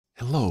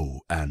Hello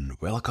and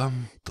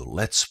welcome to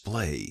Let's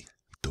Play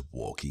The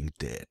Walking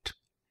Dead.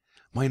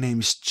 My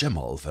name is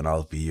Zemalf and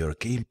I'll be your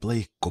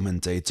gameplay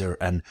commentator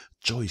and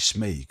choice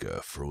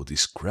maker through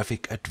this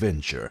graphic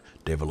adventure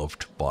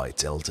developed by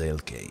Telltale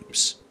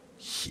Games.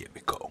 Here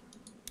we go.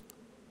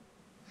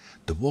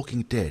 The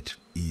Walking Dead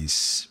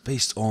is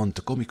based on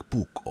the comic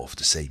book of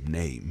the same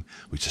name,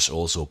 which has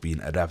also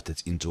been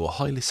adapted into a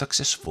highly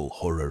successful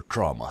horror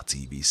drama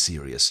TV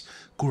series,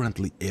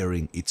 currently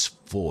airing its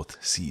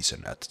 4th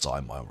season at the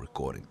time I'm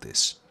recording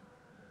this.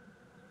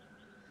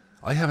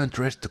 I haven't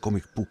read the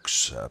comic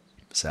books,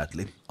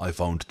 sadly. I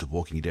found The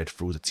Walking Dead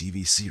through the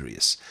TV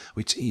series,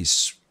 which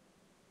is,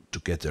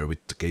 together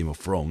with the Game of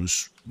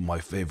Thrones, my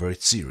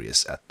favorite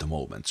series at the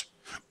moment.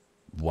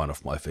 One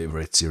of my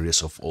favorite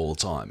series of all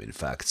time, in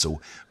fact, so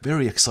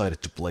very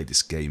excited to play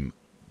this game,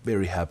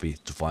 very happy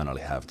to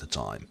finally have the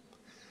time.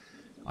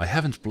 I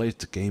haven't played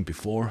the game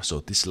before,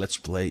 so this Let's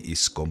Play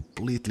is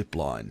completely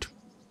blind.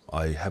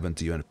 I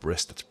haven't even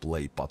pressed that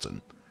play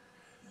button.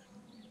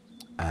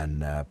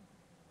 And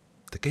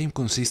the game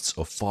consists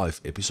of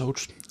 5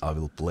 episodes. I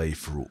will play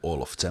through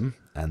all of them,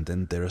 and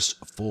then there's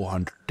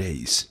 400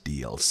 days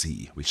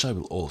DLC, which I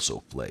will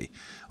also play.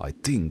 I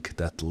think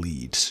that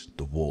leads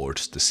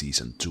towards the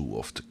season 2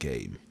 of the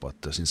game, but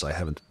since I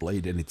haven't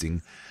played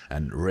anything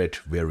and read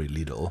very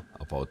little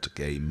about the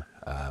game,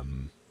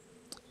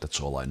 that's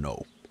all I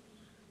know.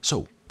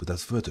 So, without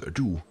further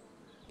ado,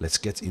 let's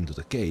get into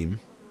the game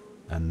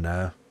and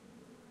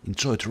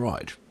enjoy the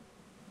ride.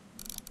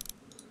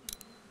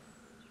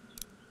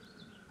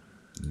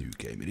 New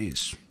game it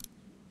is.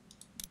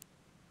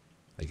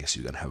 I guess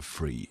you can have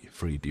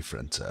three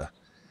different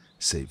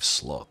save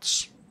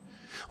slots.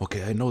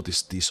 Okay, I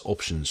noticed these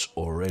options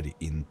already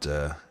in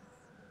the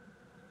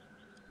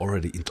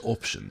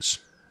options,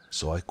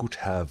 so I could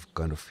have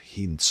kind of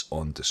hints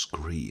on the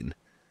screen.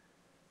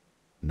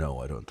 No,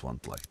 I don't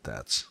want like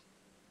that.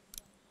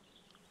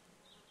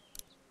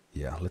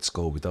 Yeah, let's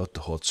go without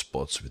the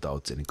hotspots,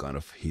 without any kind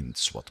of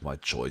hints what my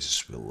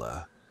choices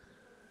will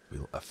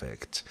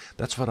affect.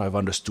 That's what I've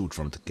understood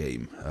from the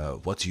game.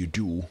 What you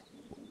do,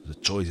 the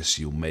choices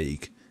you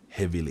make,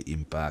 heavily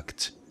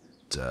impact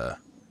the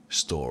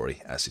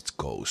story as it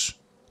goes.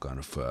 Kind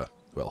of,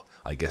 well,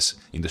 I guess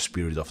in the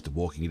spirit of The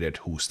Walking Dead,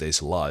 who stays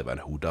alive and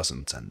who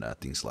doesn't, and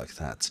things like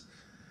that.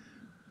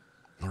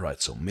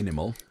 Alright, so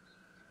minimal.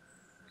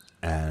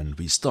 And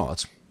we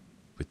start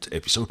with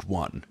episode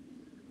 1,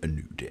 A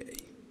New Day.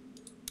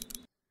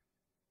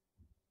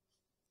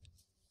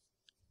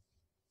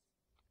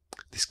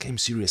 This game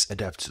series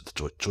adapts to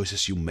the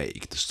choices you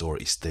make. The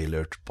story is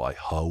tailored by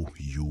how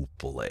you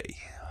play.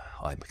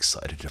 I'm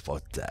excited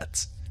about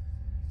that.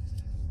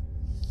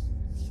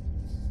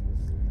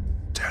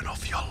 Turn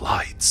off your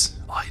lights.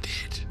 I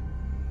did.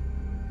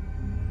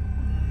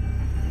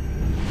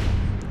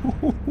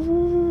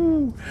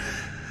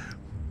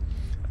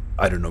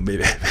 I don't know,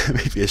 maybe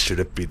I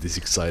shouldn't be this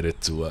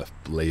excited to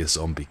play a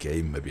zombie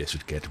game. Maybe I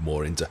should get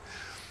more into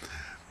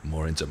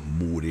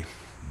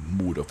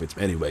mood of it.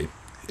 Anyway,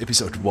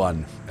 episode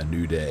 1, A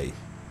New Day,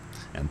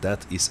 and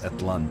that is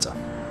Atlanta.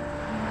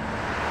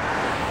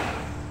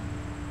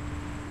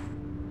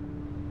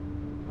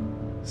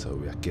 So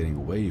we are getting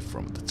away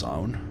from the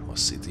town or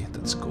city,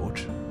 that's good.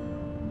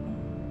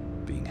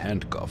 Being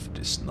handcuffed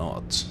is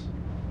not.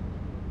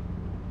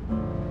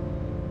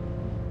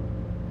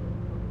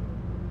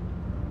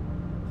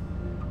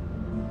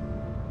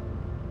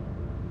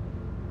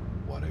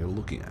 What are you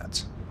looking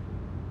at?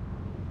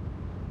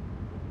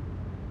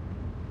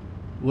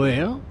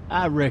 Well,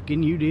 I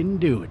reckon you didn't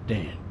do it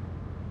then.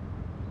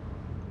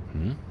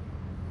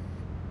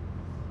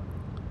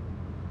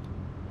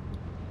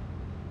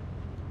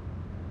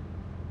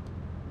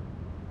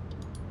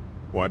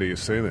 Why do you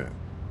say that?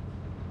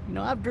 You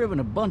know, I've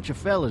driven a bunch of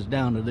fellas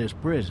down to this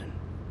prison.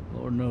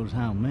 Lord knows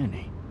how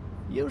many.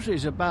 Usually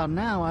it's about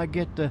now I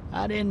get the,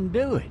 I didn't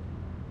do it.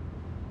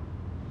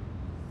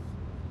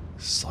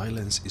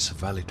 Silence is a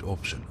valid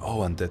option.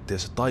 Oh, and that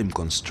there's a time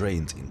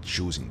constraint in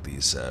choosing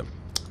these.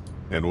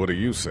 And what do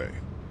you say?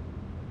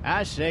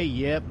 I say,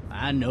 yep,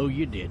 I know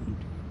you didn't.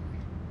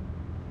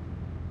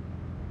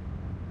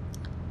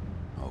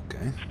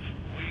 Okay.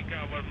 We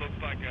got what looks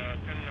like a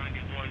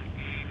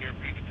 1091E near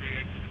Peachtree,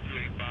 exit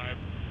 285.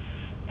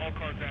 All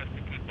cars asked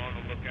to keep on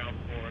the lookout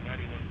for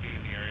 91B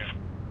in the area.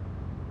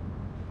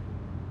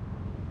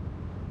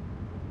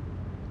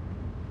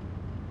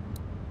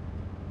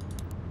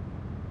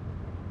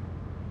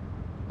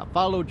 I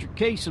followed your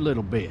case a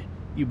little bit,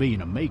 you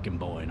being a Macon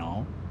boy and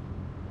all.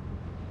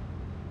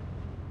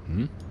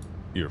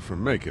 You're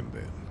from Macon,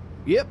 then?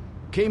 Yep,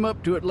 came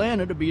up to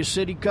Atlanta to be a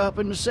city cop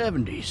in the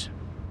 70s.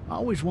 I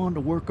always wanted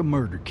to work a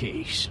murder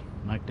case,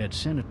 like that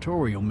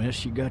senatorial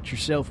mess you got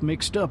yourself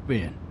mixed up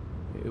in,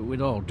 with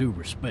all due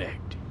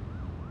respect.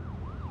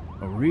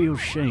 A real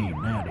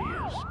shame, that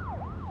is.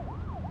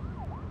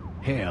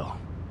 Hell,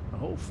 the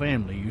whole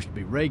family used to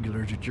be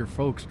regulars at your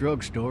folks'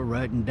 drugstore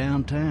right in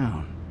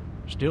downtown.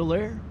 Still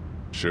there?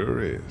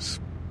 Sure is.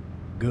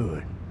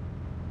 Good.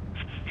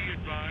 Be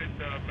advised,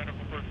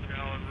 medical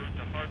personnel en route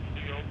to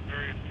Hartsfield,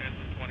 various 10s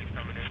and 20s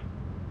coming in.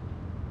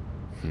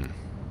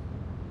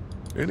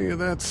 Any of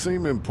that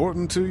seem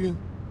important to you?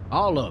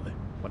 All of it.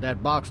 But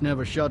that box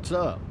never shuts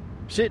up.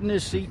 Sit in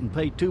this seat and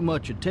pay too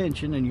much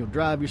attention and you'll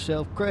drive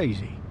yourself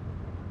crazy.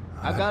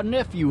 I got a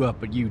nephew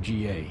up at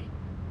UGA.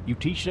 You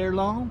teach there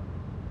long?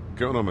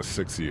 Going on my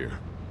 6th year.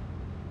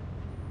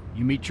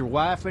 You meet your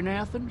wife in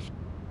Athens?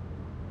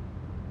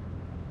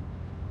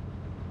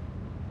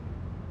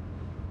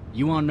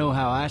 You want to know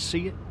how I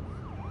see it?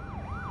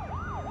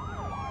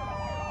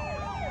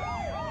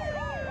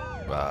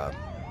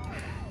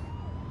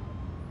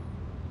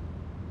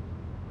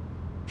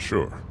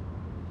 Sure.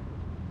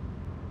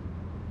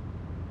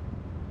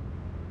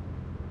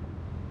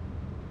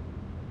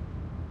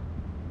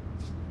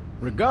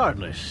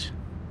 Regardless,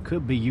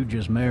 could be you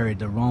just married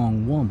the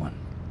wrong woman.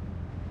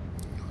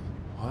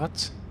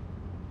 What?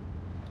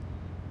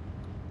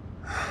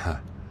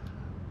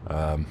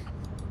 Riot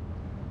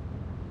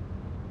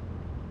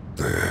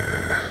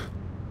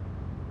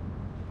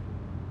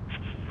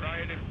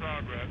in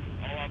progress.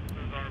 All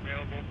officers are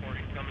available for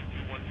incoming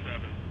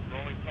 217.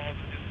 Rolling calls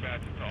and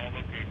dispatches to all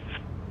locations.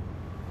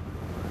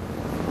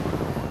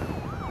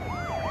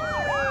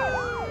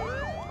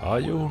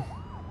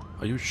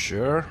 Are you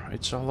sure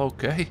it's all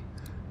okay,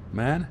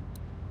 man?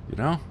 You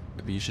know,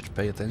 maybe you should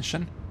pay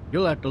attention.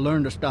 You'll have to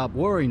learn to stop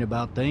worrying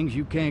about things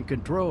you can't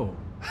control.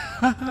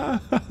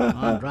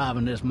 I'm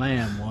driving this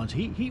man once.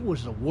 He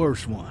was the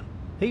worst one.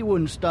 He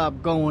wouldn't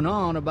stop going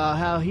on about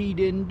how he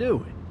didn't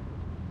do it.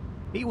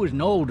 He was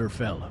an older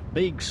fella,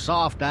 big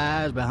soft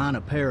eyes behind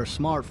a pair of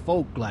smart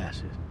folk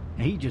glasses.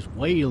 And he just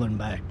wailing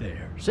back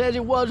there. Says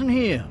it wasn't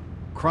him.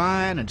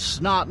 Crying and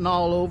snotting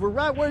all over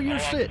right where you're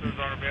sitting. All officers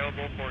are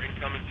available for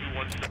incoming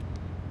 217.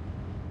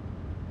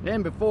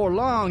 Then before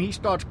long, he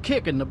starts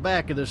kicking the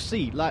back of the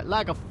seat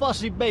like a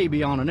fussy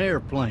baby on an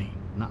airplane.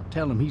 And I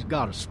tell him he's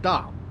got to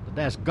stop, that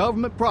that's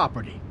government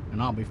property,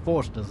 and I'll be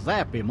forced to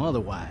zap him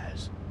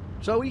otherwise.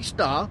 So he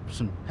stops,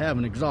 and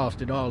having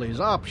exhausted all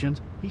his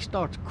options, he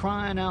starts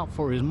crying out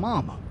for his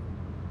mama.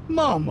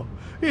 Mama,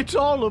 it's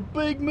all a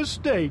big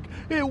mistake.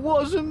 It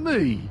wasn't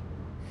me.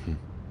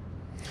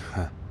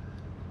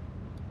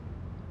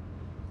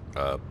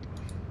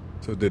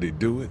 So did he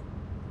do it?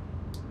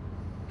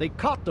 They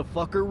caught the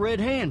fucker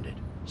red-handed,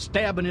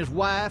 stabbing his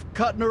wife,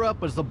 cutting her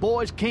up as the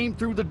boys came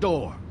through the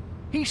door.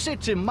 He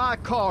sits in my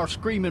car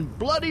screaming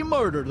bloody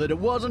murder that it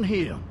wasn't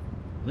him.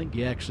 I think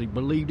he actually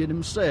believed it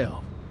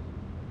himself.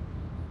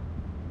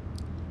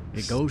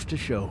 It goes to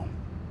show,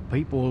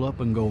 people will up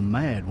and go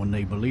mad when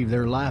they believe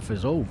their life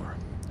is over.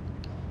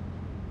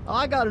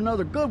 I got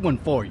another good one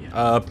for you.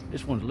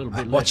 This one's a little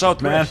bit watch less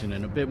out, man. depressing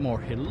and a bit more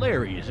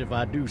hilarious, if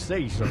I do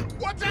say so.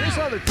 This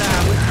other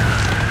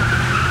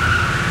time,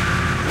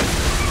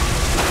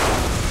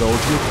 Told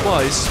you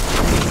twice.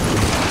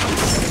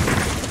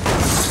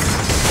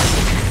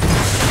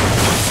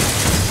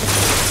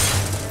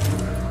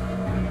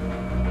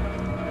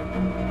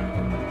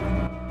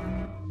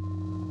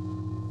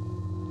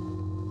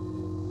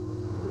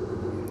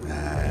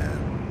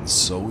 And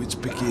so it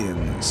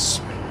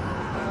begins.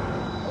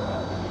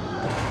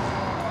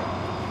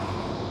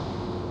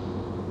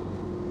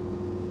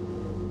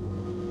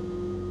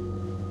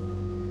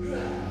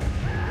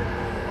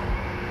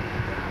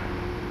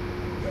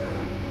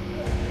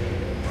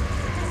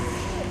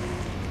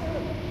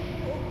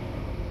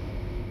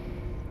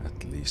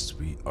 At least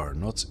we are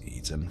not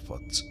eaten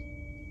what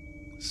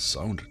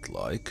sounded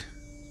like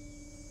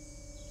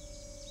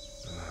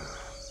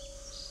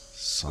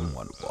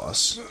someone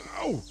was.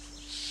 Oh,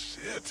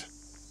 shit.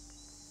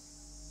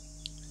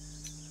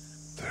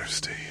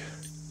 Thirsty.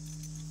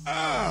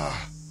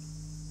 Ah!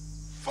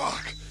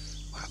 Fuck!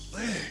 My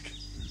leg.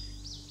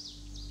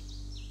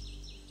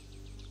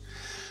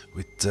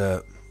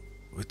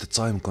 With the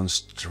time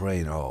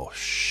constraint, oh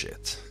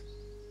shit.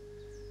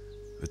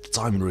 With the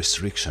time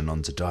restriction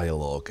on the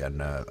dialogue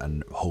and a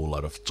whole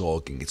lot of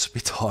talking, it's a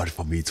bit hard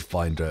for me to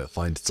find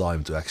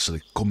time to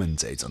actually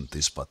commentate on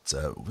this. But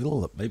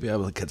maybe I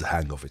will get the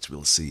hang of it.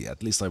 We'll see.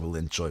 At least I will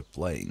enjoy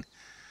playing.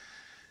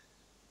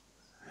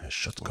 A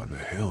shotgun. Why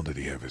the hell did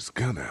he have his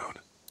gun out?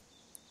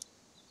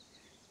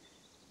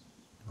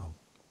 Oh,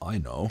 I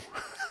know.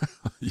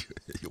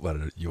 you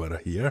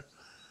wanna hear?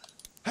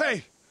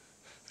 Hey!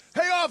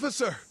 Hey,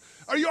 officer!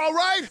 Are you all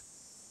right?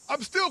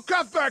 I'm still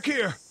cuffed back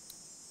here!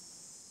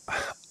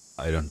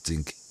 I don't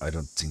think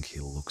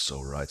he'll look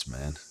so right,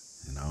 man.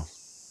 You know?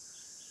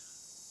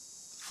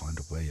 Find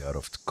a way out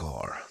of the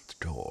car, the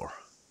door,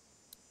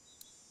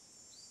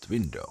 the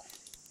window.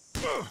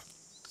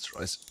 That's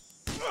right.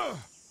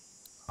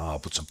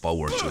 Put some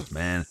power to it,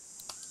 man.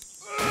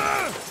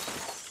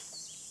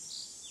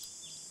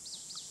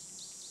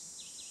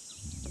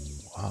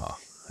 I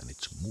need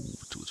to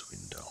move to the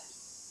window.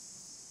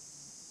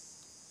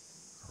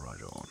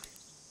 Right on.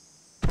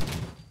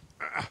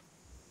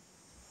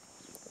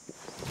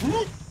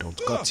 Don't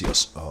cut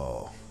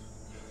yourself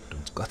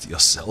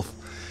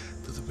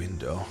to the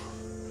window.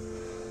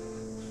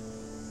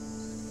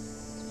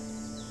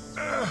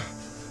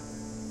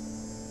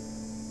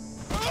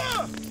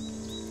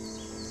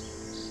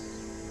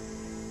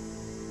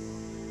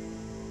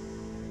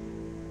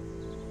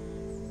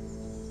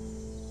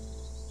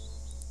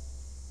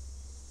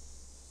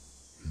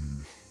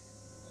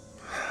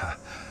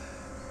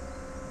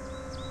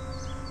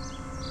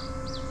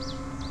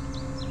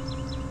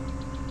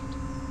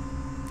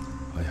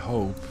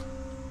 hope.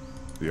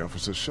 The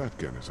officer's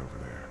shotgun is over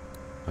there.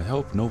 I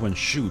hope no one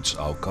shoots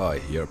our guy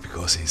here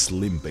because he's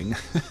limping.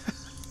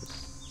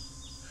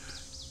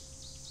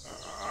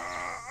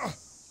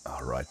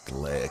 Alright, the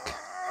leg.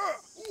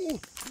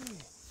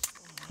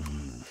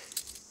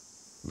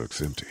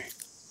 Looks empty.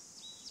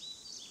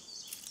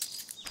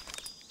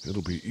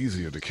 It'll be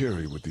easier to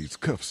carry with these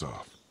cuffs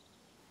off.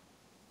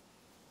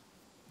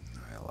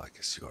 Well, I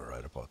guess you're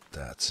right about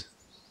that.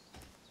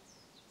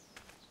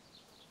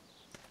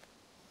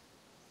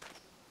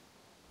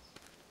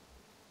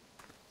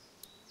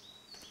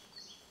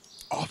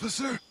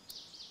 Officer?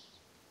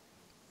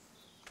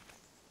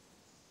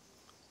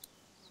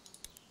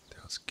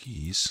 There's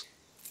keys.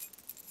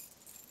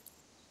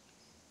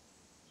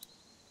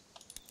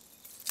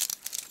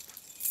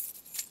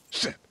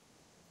 Shit!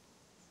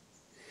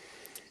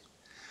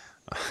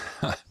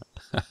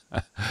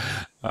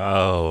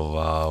 Oh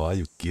wow, are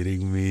you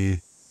kidding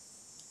me?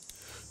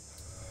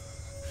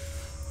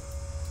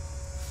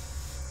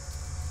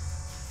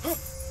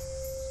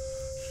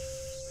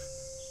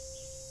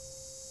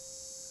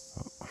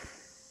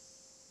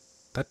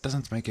 That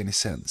doesn't make any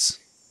sense.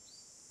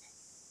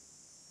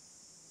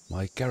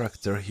 My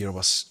character here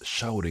was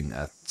shouting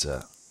at...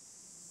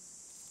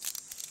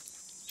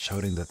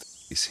 shouting that,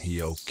 is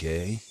he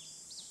okay?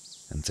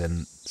 And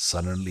then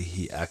suddenly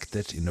he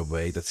acted in a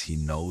way that he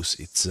knows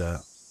it's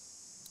a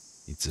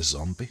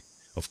zombie.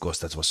 Of course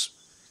that was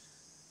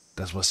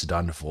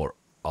done for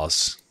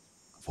us,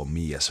 for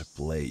me as a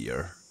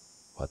player.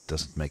 But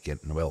doesn't make it...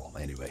 well,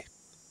 anyway.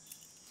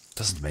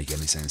 Doesn't make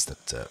any sense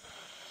that...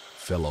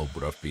 fellow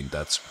would have been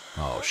that...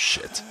 oh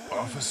shit.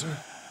 Officer?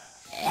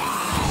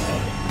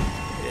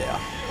 Yeah.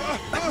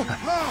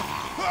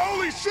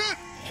 Holy shit!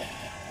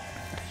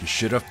 You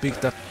should have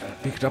picked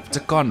up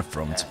the gun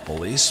from the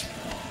police.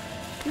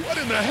 What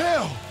in the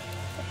hell?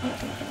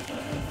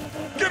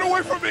 Get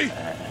away from me!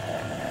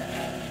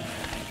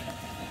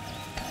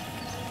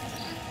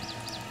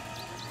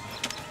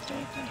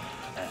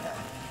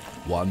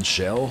 One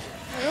shell.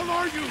 The hell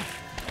are you?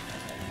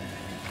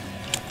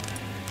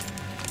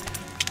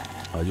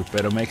 Oh, you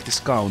better make this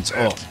count.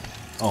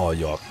 Oh,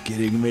 you're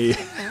kidding me.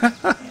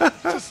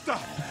 Just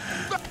stop!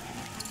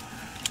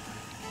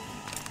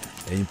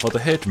 Aim for the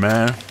head,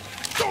 man.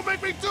 Don't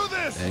make me do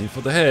this! Aim for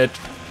the head.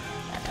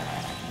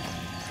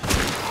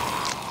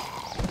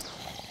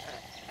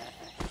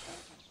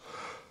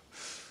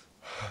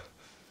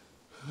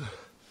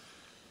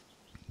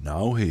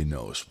 Now he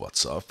knows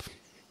what's up.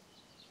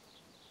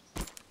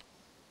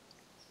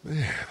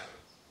 Man.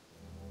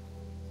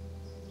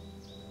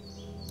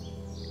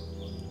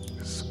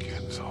 His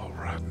skin's all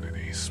rotten and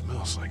he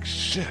smells like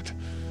shit.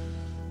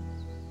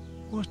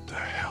 What the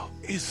hell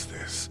is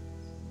this?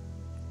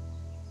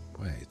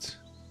 Wait.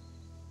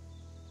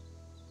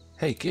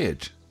 Hey,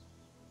 kid.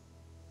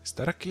 Is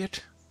that a kid?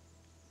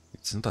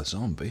 It's not a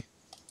zombie.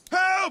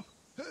 Help!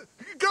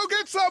 Go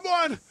get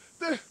someone!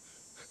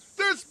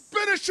 There's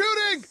been a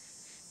shooting!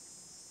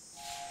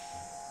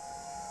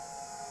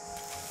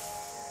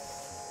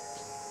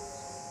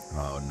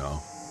 Oh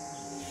no.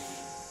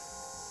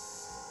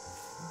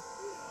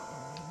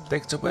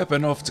 Take the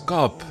weapon off the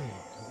cop.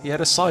 He had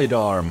a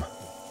sidearm.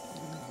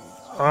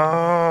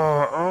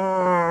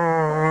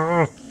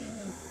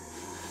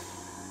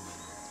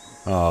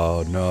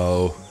 Oh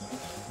no.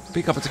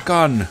 Pick up the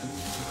gun.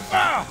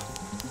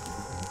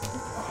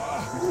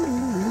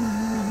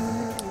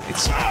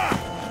 It's...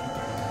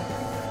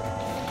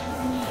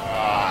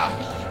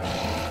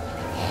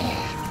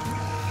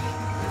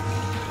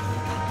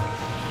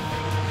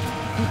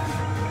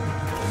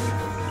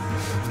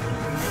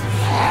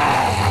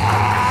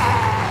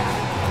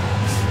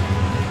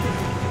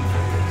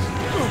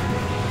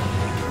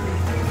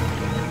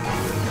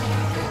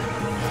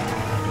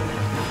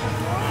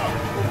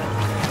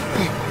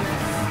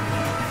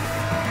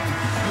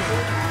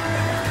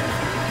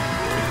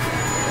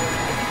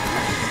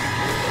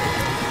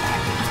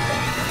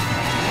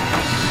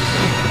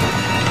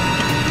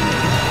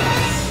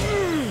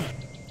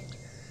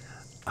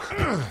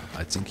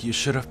 I think you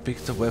should have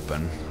picked a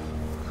weapon.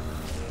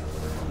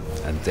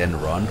 And then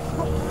run.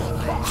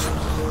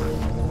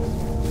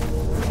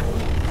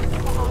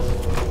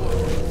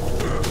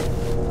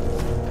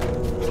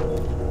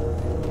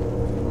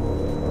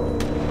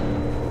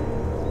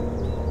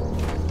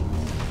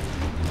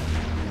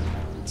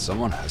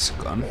 Someone has a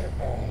gun.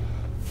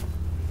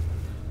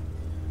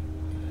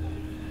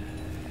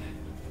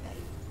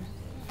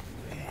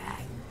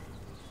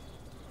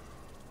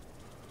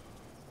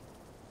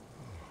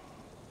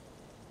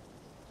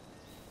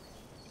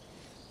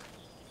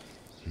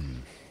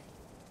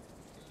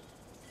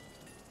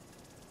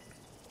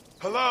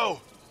 Hello?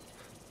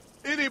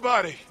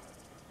 Anybody?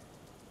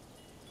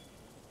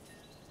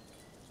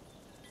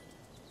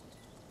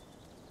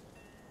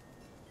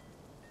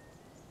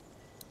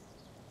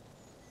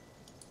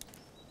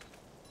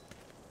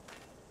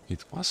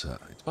 It was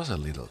a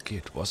little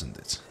kid, wasn't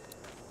it?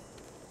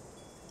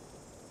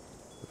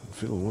 I'd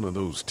fill one of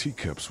those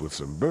teacups with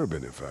some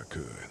bourbon if I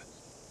could.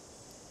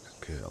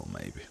 A girl,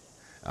 maybe.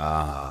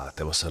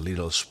 There was a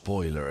little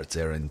spoiler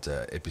there in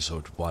the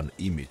episode 1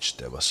 image.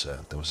 There was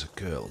a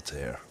girl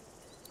there.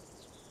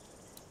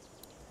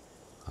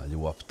 Are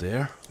you up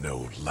there?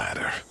 No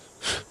ladder.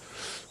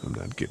 I'm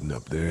not getting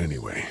up there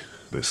anyway.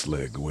 This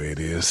leg the way it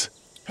is.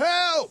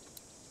 Help!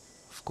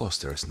 Of course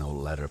there is no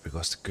ladder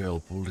because the girl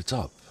pulled it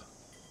up.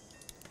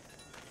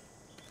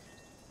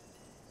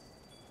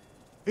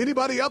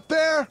 Anybody up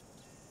there?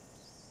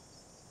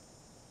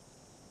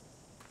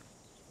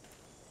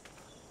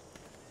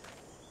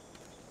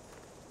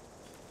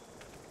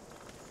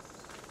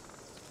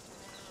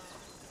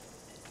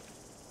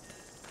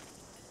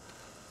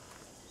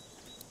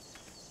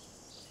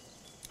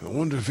 I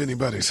wonder if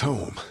anybody's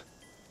home.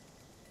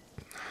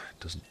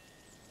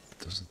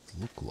 Doesn't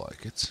look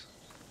like it.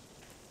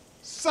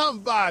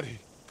 Somebody!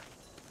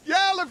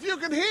 Yell if you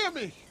can hear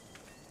me!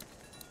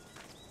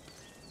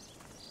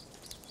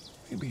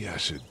 Maybe I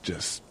should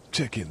just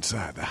check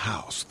inside the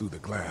house through the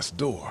glass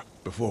door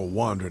before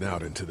wandering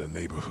out into the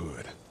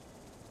neighborhood.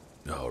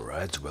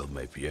 Alright, well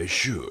maybe I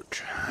should.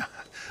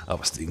 I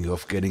was thinking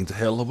of getting the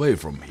hell away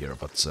from here,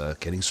 but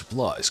getting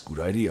supplies, good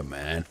idea,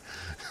 man.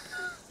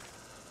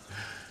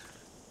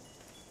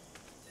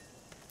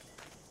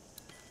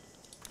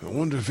 I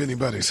wonder if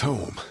anybody's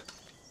home.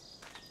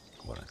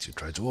 Why don't you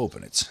try to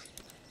open it?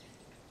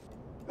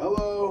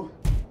 Hello?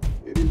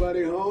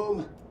 Anybody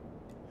home?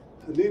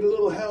 I need a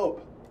little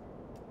help.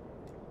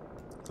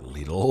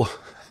 Little?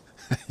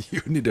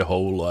 You need a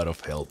whole lot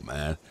of help,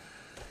 man.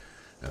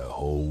 A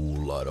whole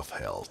lot of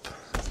help.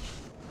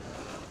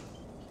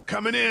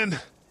 Coming in.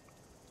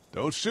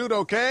 Don't shoot,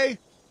 okay?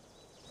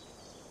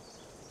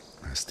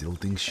 I still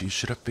think she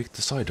should have picked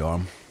the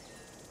sidearm.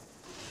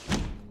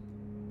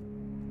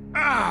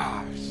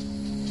 Ah!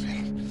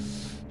 Shit.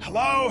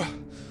 Hello?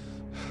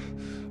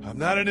 I'm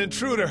not an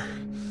intruder.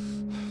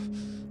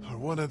 Or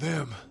one of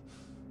them.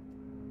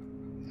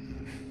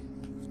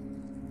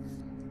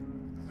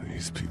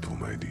 These people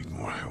might need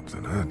more help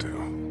than I do.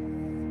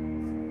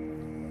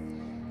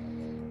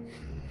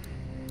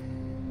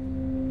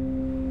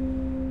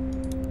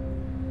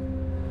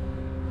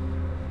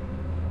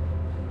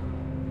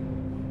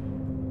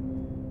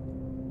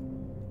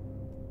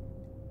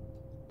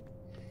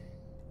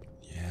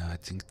 Yeah, I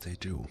think they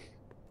do.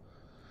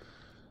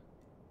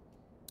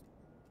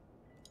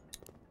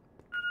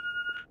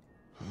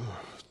 Oh,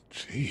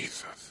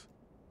 Jesus.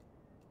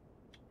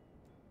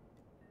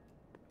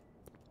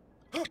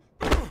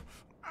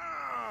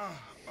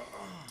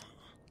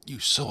 You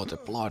saw the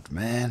blood,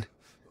 man.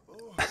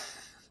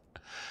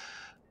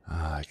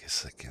 I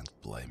guess I can't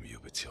blame you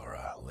with your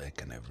leg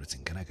and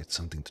everything. Can I get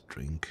something to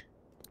drink?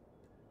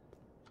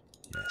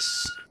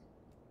 Yes.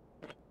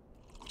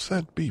 What's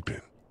that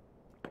beeping?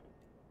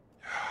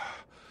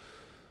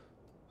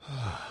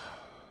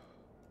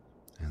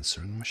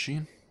 Answering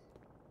machine?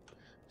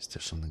 Is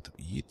there something to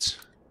eat?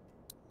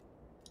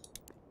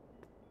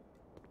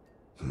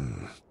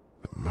 The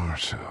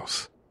Marsh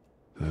House.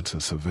 That's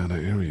a Savannah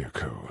area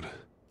code.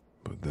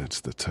 But that's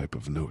the type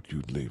of note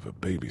you'd leave a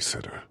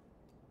babysitter.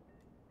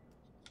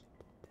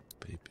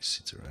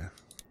 Babysitter,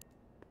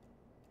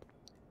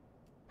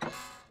 eh?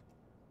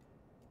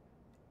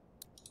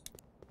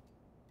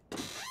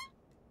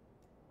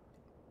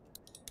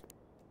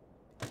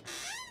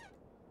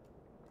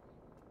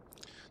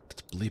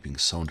 That bleeping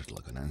sounded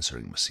like an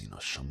answering machine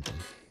or something.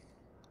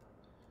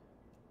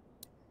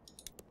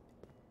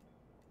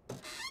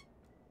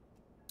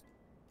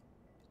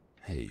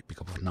 Hey,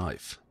 pick up a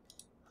knife.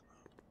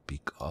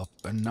 Pick up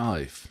a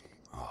knife.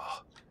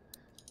 Ah.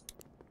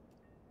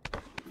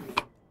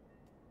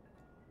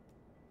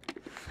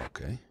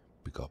 Okay,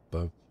 pick up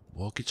a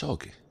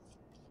walkie-talkie.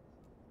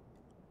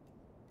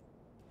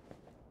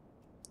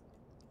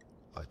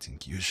 I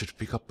think you should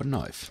pick up a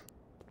knife.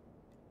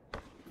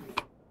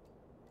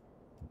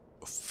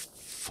 A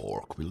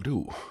fork will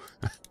do.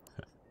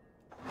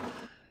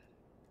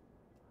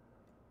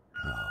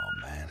 Oh,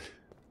 man.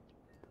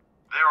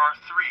 There are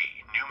 3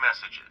 new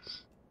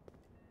messages.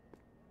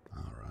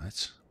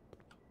 Alright.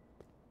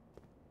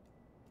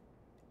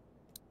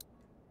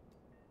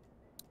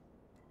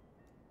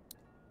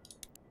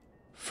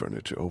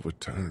 Furniture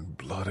overturned,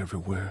 blood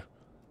everywhere.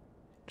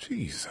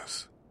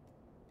 Jesus.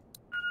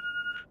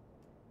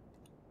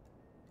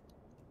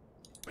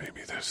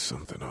 Maybe there's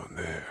something on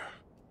there.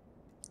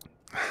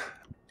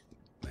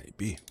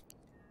 Maybe.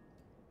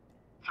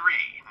 3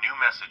 new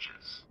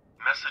messages.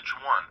 Message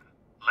 1,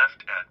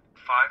 left at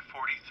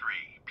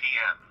 5:43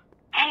 p.m.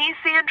 Hey,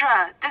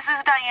 Sandra. This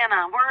is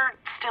Diana. We're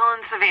still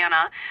in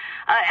Savannah.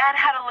 Ed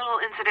had a little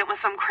incident with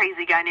some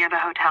crazy guy near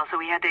the hotel, so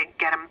we had to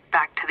get him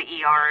back to the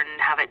ER and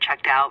have it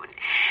checked out.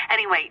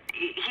 Anyway,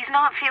 he's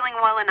not feeling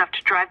well enough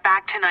to drive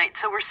back tonight,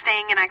 so we're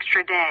staying an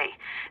extra day.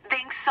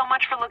 Thanks so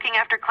much for looking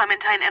after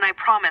Clementine, and I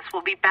promise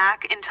we'll be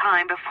back in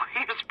time before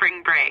your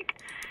spring break.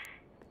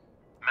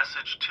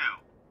 Message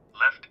 2,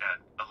 left at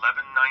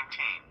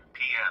 11:19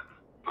 p.m.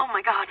 Oh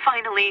my God,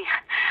 finally.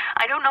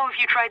 I don't know if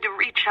you tried to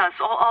reach us.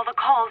 All the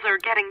calls are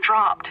getting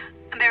dropped.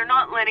 They're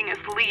not letting us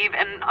leave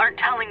and aren't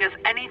telling us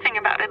anything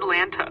about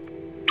Atlanta.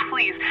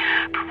 Please,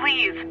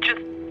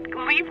 just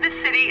leave the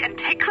city and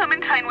take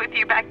Clementine with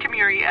you back to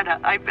Murrieta.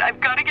 I've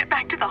got to get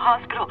back to the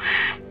hospital.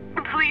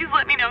 Please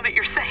let me know that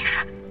you're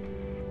safe.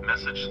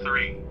 Message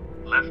 3,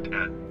 left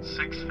at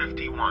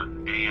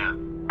 6:51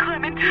 a.m.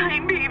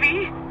 Clementine,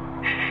 baby.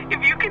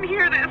 If you can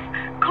hear this,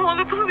 call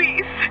the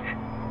police.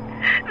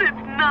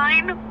 That's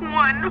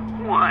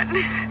 911.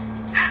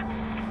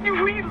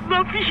 We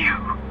love you.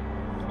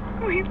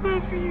 We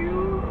love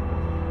you.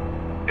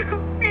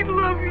 We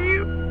love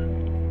you.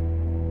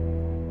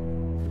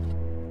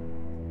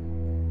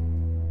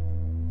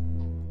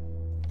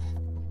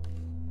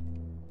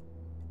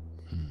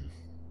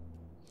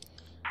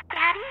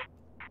 Daddy?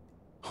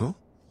 Huh?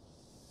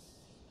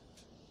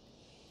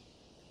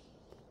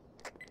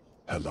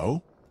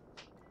 Hello?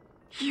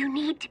 You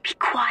need to be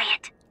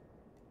quiet.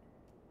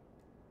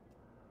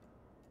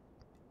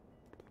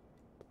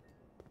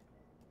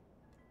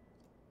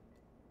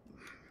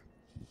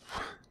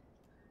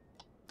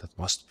 That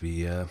must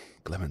be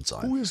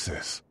Clementine. Who is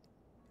this?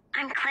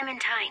 I'm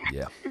Clementine.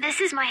 Yeah.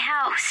 This is my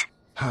house.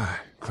 Hi,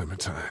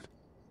 Clementine.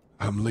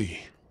 I'm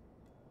Lee.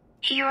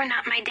 You're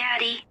not my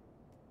daddy.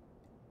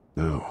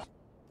 No,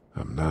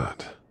 I'm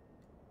not.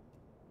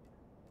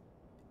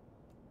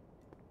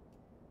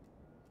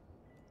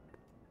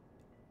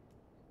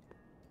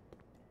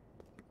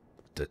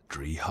 The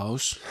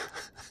treehouse?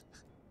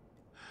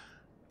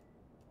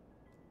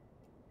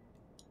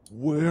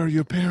 Where are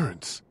your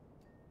parents?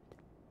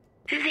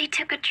 They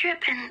took a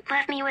trip and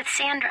left me with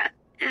Sandra.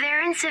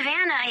 They're in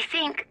Savannah, I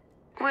think,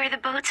 where the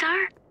boats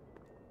are.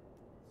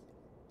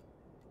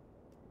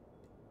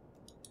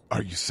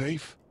 Are you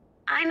safe?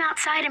 I'm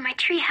outside in my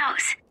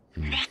treehouse.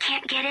 They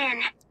can't get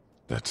in.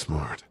 That's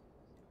smart.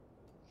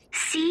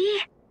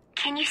 See?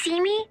 Can you see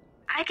me?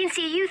 I can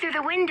see you through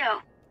the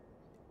window.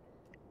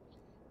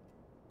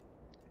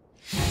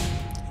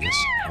 Yes,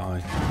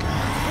 I can.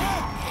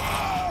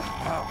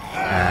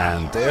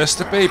 And there's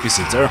the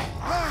babysitter.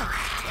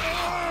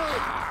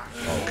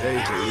 Okay, a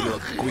little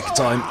quick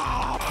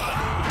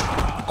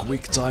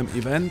time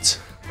event.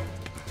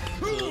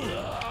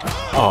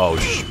 Oh,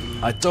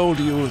 I told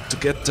you to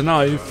get the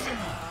knife.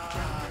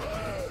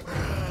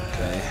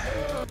 Okay.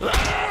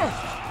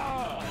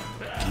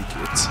 Kick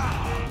it.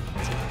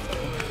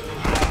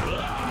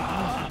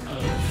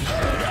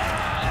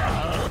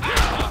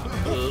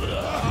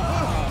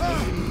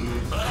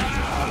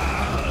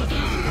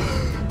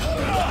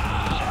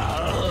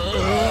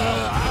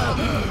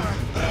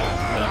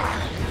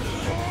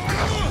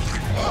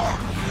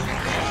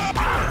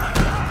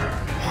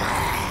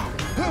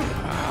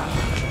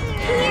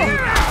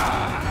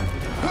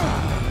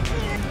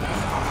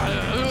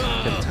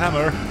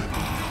 Hammer.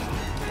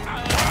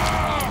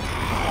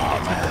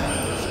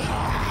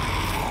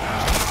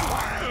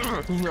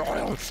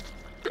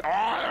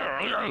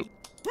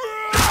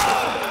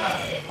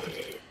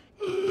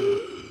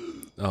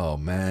 Oh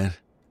man.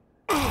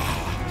 I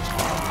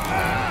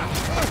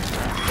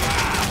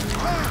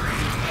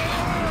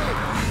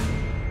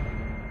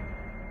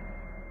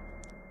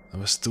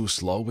was too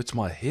slow with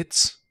my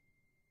hits.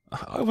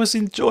 I was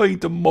enjoying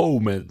the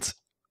moment.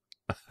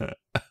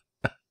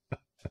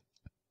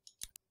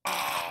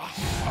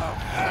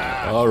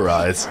 All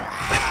right.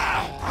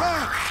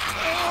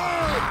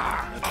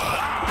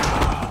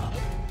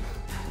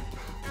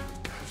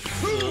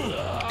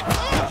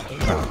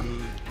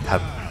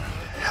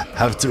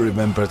 Have to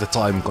remember the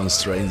time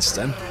constraints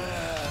then.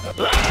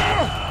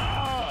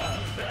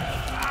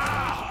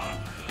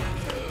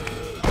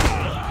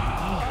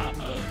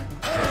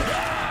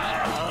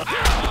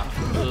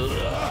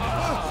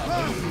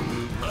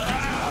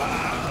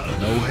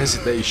 No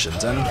hesitation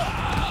then.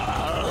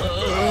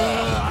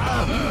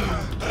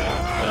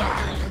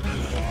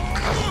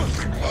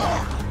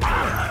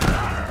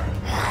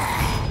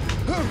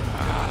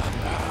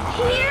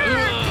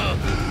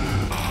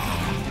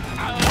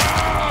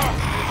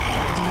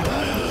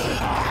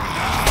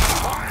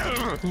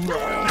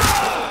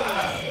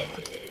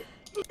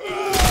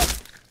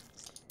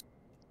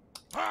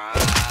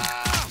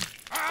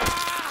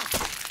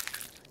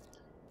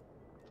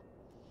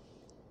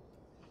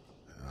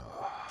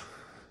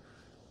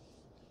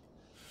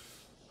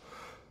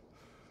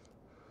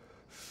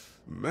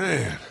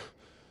 Man.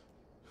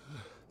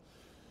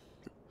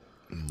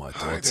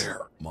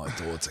 My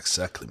thoughts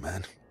exactly,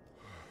 man.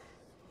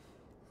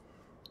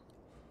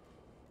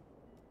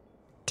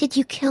 Did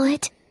you kill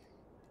it?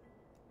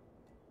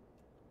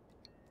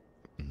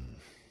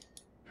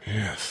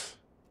 Yes.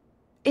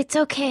 It's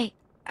okay.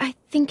 I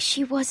think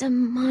she was a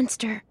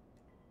monster.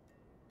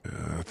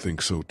 I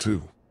think so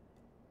too.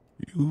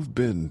 You've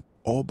been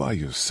all by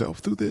yourself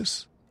through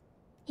this?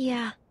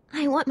 Yeah,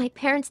 I want my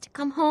parents to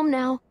come home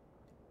now.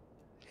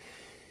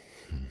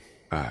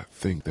 I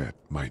think that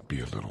might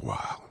be a little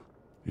while,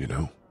 you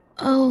know?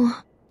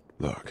 Oh.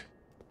 Look,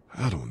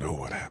 I don't know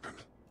what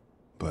happened,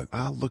 but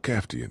I'll look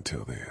after you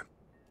until then.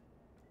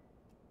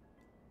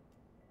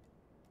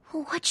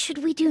 What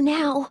should we do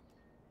now?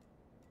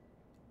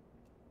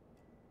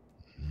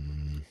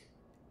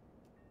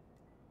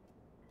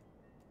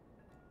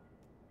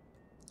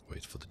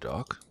 Wait for the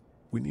dog.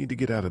 We need to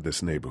get out of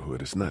this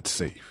neighborhood. It's not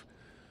safe.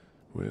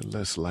 We're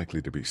less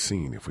likely to be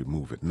seen if we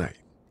move at night.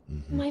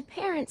 My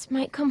parents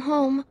might come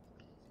home.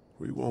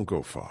 We won't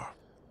go far.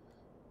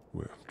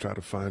 We'll try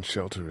to find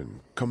shelter and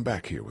come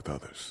back here with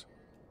others.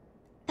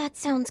 That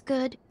sounds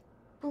good.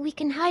 But we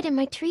can hide in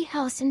my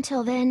treehouse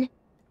until then.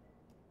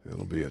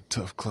 It'll be a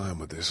tough climb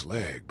with this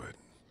leg, but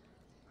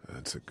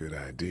that's a good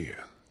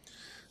idea.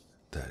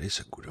 That is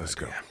a good Let's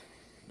idea. go.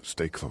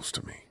 Stay close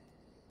to me.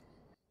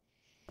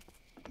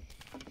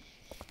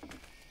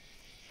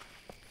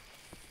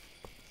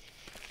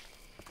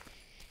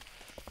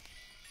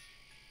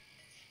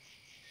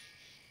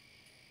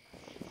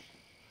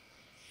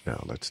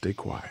 Now let's stay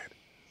quiet.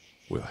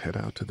 We'll head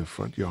out to the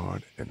front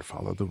yard and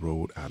follow the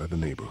road out of the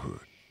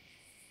neighborhood.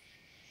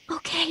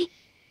 Okay.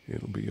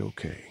 It'll be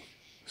okay.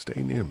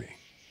 Stay near me,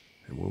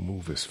 and we'll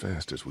move as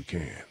fast as we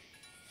can.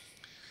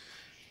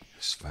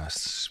 As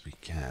fast as we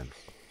can.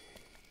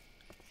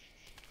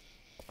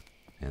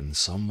 And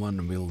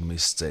someone will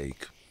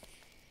mistake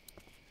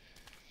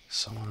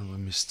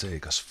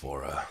us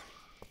for a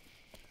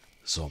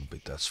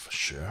zombie, that's for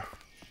sure.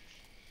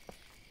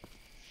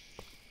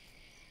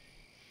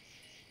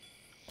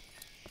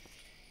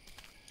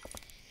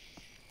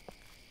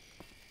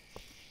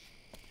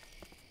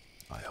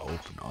 I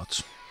hope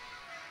not.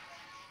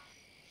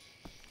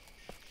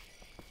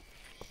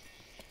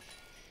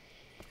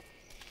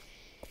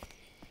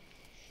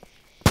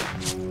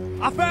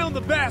 I found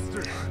the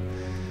bastard!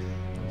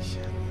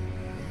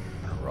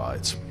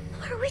 Right.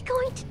 Are we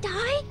going to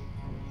die?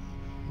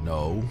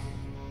 No.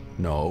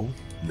 No.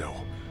 No,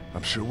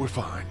 I'm sure we're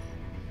fine.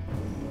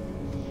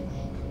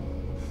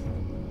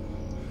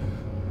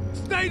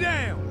 Stay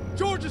down!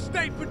 Georgia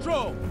State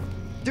Patrol!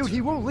 Dude,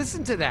 he won't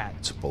listen to that.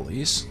 It's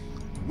police.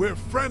 We're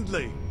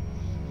friendly.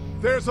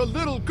 There's a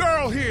little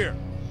girl here.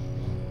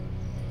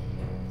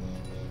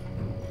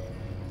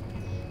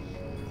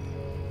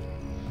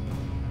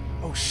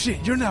 Oh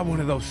shit, you're not one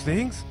of those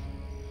things.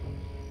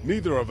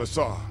 Neither of us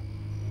are.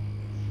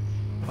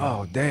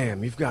 Oh,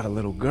 damn, you've got a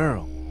little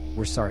girl.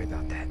 We're sorry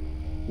about that.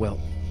 Well,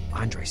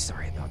 Andre's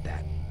sorry about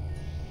that.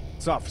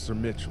 It's Officer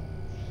Mitchell.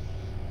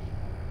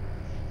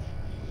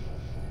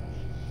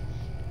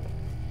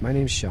 My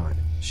name's Sean.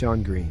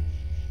 Sean Green.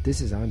 This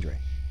is Andre.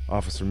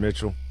 Officer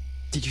Mitchell.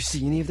 Did you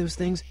see any of those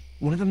things?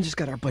 One of them just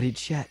got our buddy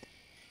Chet.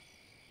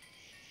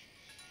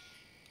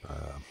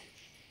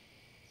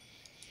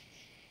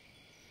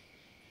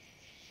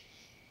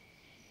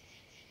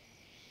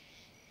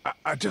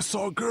 I just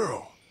saw a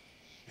girl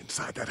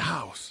inside that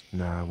house.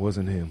 Nah, it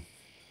wasn't him.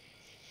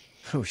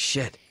 Oh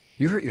shit,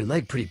 you hurt your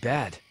leg pretty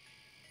bad.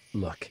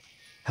 Look,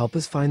 help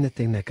us find the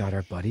thing that got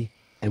our buddy,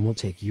 and we'll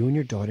take you and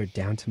your daughter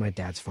down to my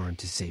dad's farm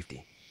to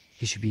safety.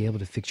 He should be able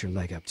to fix your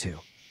leg up too.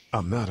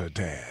 I'm not her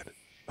dad.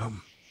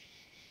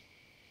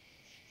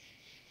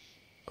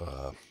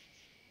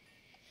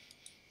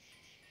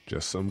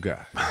 Just some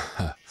guy.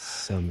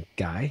 Some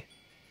guy?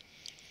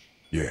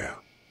 Yeah.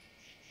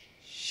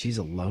 She's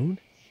alone?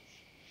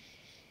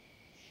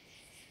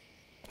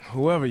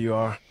 Whoever you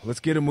are, let's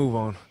get a move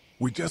on.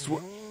 We just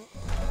were...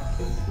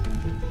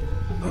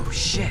 Oh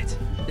shit,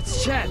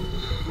 it's Chet!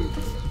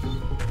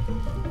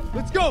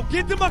 Let's go!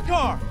 Get to my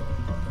car!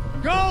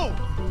 Go!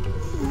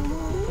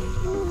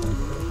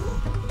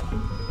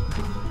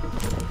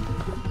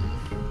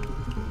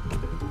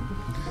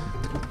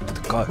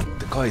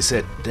 The guy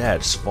said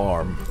Dad's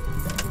farm.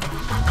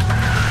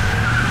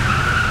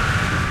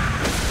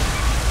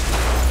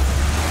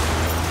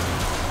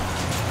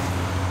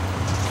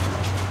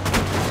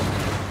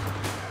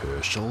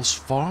 Herschel's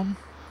farm?